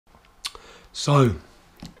So,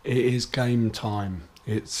 it is game time.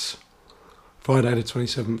 It's Friday the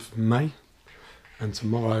 27th of May, and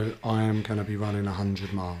tomorrow I am going to be running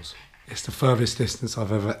 100 miles. It's the furthest distance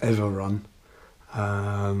I've ever run,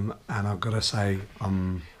 and I've got to say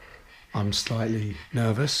I'm slightly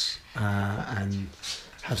nervous and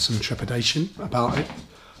have some trepidation about it,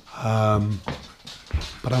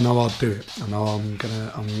 but I know I'll do it. I know I'm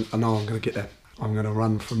gonna get there. I'm gonna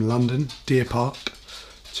run from London, Deer Park,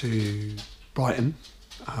 to Brighton,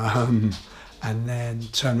 and then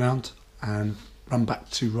turn around and run back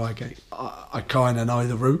to Reigate. I kind of know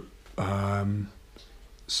the route,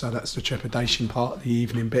 so that's the trepidation part. The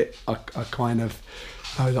evening bit, I kind of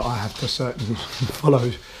know that I have to follow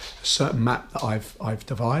a certain map that I've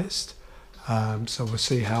devised. So we'll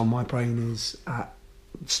see how my brain is at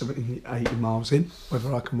 70, 80 miles in,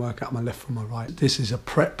 whether I can work out my left from my right. This is a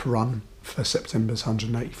prep run for September's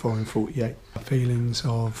 184 and 48. Feelings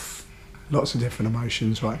of lots of different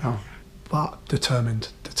emotions right now, but determined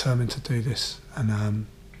to do this and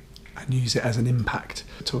use it as an impact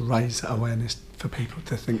to raise that awareness for people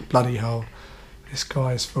to think, bloody hell, this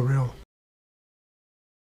guy is for real.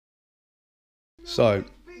 So,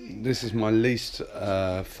 this is my least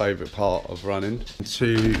favourite part of running.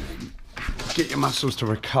 To get your muscles to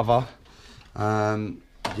recover,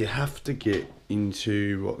 you have to get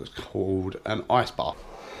into what's called an ice bath.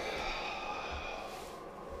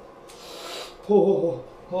 Oh,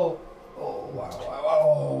 wow, wow.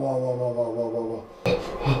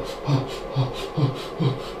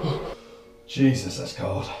 Jesus, that's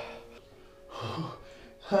cold.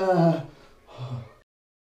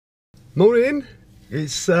 Morning.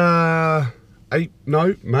 It's May.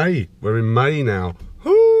 We're in May now.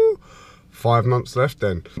 5 months left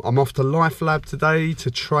then. I'm off to Life Lab today to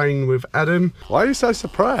train with Adam. Why are you so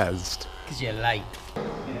surprised? Because you're late. You're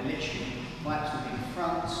going to literally, right to the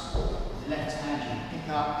front, the left hand you pick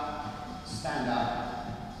up, stand up,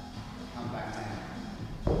 come back down.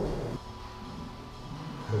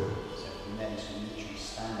 So from there you can literally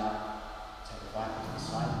stand up, take the right to the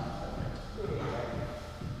side, perfect.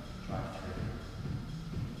 Drive through.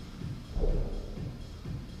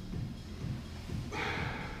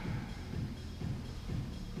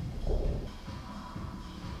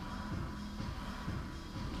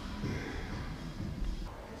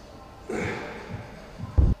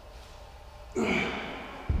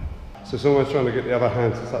 So it's almost trying to get the other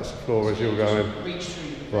hand to touch the floor as you're going. Reach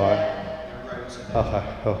through Right. and rotate. Okay,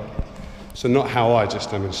 cool. So not how I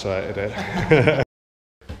just demonstrated it.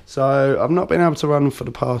 So I've not been able to run for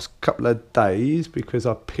the past couple of days because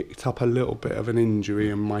I picked up a little bit of an injury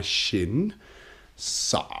in my shin.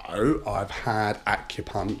 So I've had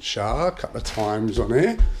acupuncture a couple of times on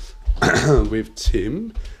it with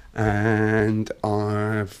Tim, and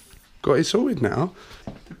I've got it sorted now.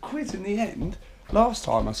 The quiz in the end, last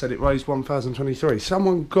time I said it raised 1,023.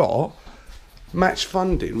 Someone got match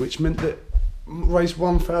funding, which meant that raised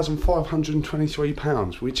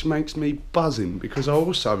 £1,523, which makes me buzzing because I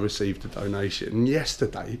also received a donation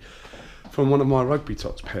yesterday from one of my rugby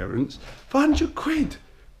tots parents for 100 quid.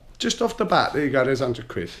 Just off the bat, there you go, there's 100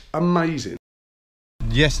 quid. Amazing.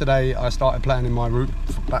 Yesterday I started planning my route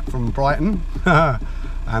back from Brighton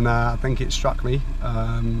and I think it struck me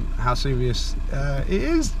how serious it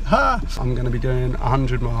is. I'm going to be doing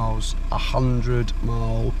 100 miles,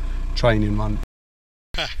 100-mile training run.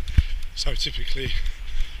 So typically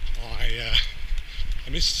I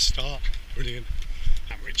missed the start, brilliant,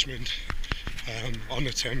 at Richmond on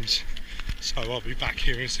the Thames, so I'll be back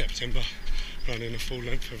here in September running a full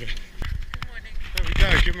length of it. Good morning. There we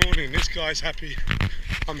go, good morning. This guy's happy,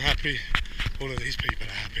 I'm happy, all of these people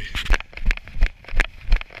are happy.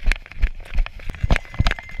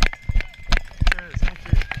 Cheers, thank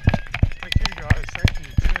you. Thank you guys, thank you,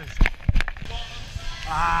 cheers.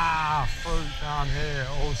 Ah, fruit down here,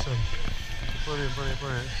 awesome. Brilliant, brilliant,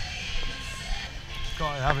 brilliant.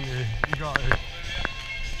 Got it, haven't you? You got it.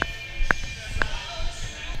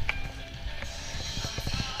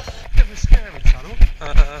 Bit of a scary tunnel.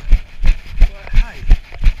 But hey, I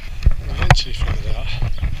eventually figured out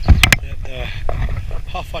that the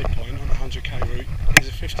halfway point on the 100k route is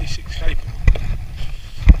a 56k point.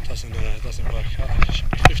 Doesn't work out. It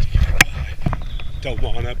should be 50k. But hey, don't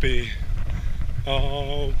wanna be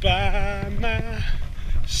all by myself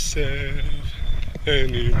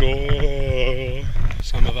anymore.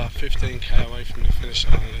 So I'm about 15k away from the finish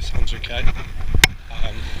line of this 100k.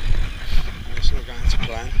 It's not going to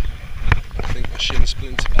plan. I think my shin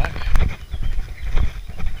splintered back.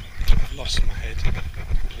 I've lost my head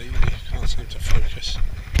completely, can't seem to focus.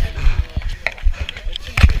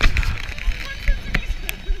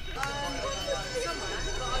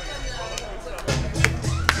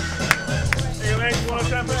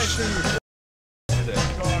 So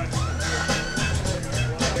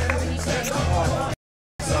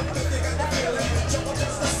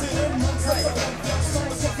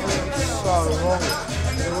wrong.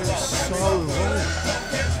 It went so wrong.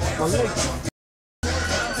 My legs.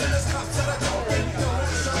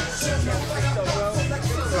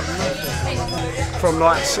 From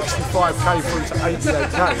like 65k through to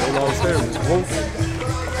 88k, all I was doing was walking.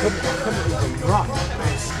 I couldn't even run.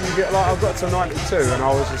 You get like, I got to 92 and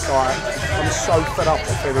I was just like, I'm so fed up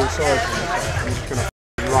with feeling sorry for myself. I'm just gonna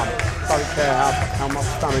run. Don't care how much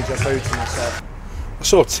damage I do to myself. I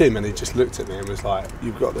saw Tim and he just looked at me and was like,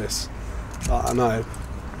 "You've got this." Like, I know.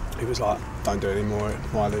 He was like, "Don't do any more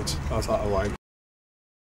mileage." I was like, "I won't."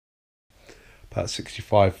 About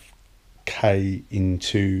 65k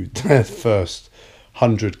into the first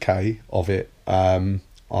 100k of it,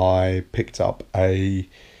 I picked up a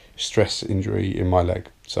stress injury in my leg.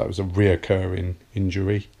 So it was a reoccurring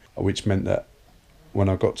injury, which meant that when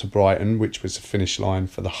I got to Brighton, which was the finish line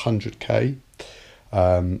for the 100k,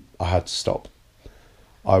 I had to stop.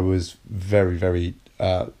 I was very, very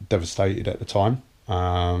devastated at the time,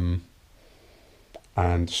 and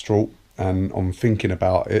distraught. And I'm thinking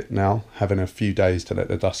about it now, having a few days to let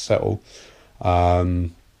the dust settle.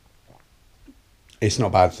 It's not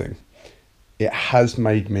a bad thing. It has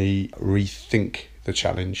made me rethink the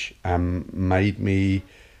challenge and made me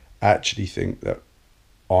actually think that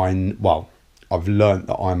I've learnt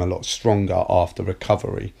that I'm a lot stronger after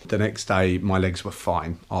recovery. The next day, my legs were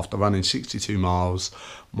fine. After running 62 miles,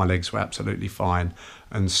 my legs were absolutely fine.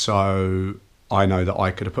 And so I know that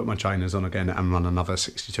I could have put my trainers on again and run another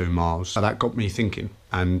 62 miles. So that got me thinking,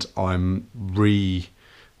 and I'm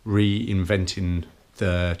reinventing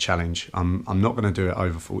the challenge. I'm not going to do it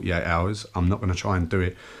over 48 hours. I'm not going to try and do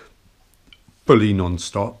it fully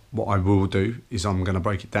non-stop. What I will do is I'm going to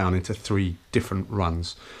break it down into 3 different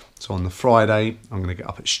runs. So on the Friday, I'm going to get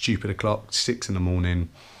up at stupid o'clock, 6 in the morning,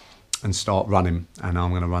 and start running. And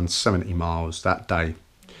I'm going to run 70 miles that day.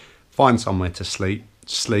 Find somewhere to sleep,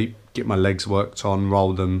 get my legs worked on,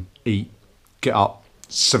 roll them, eat, get up,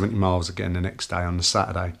 70 miles again the next day on the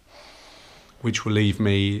Saturday, which will leave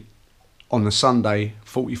me on the Sunday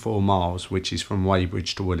 44 miles, which is from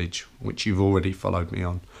Weybridge to Woolwich, which you've already followed me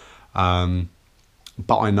on.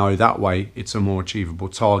 But I know that way it's a more achievable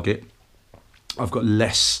target. I've got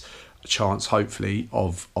less chance, hopefully,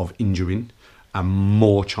 of injuring, and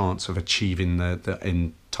more chance of achieving the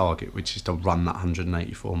end target, which is to run that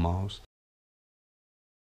 184 miles.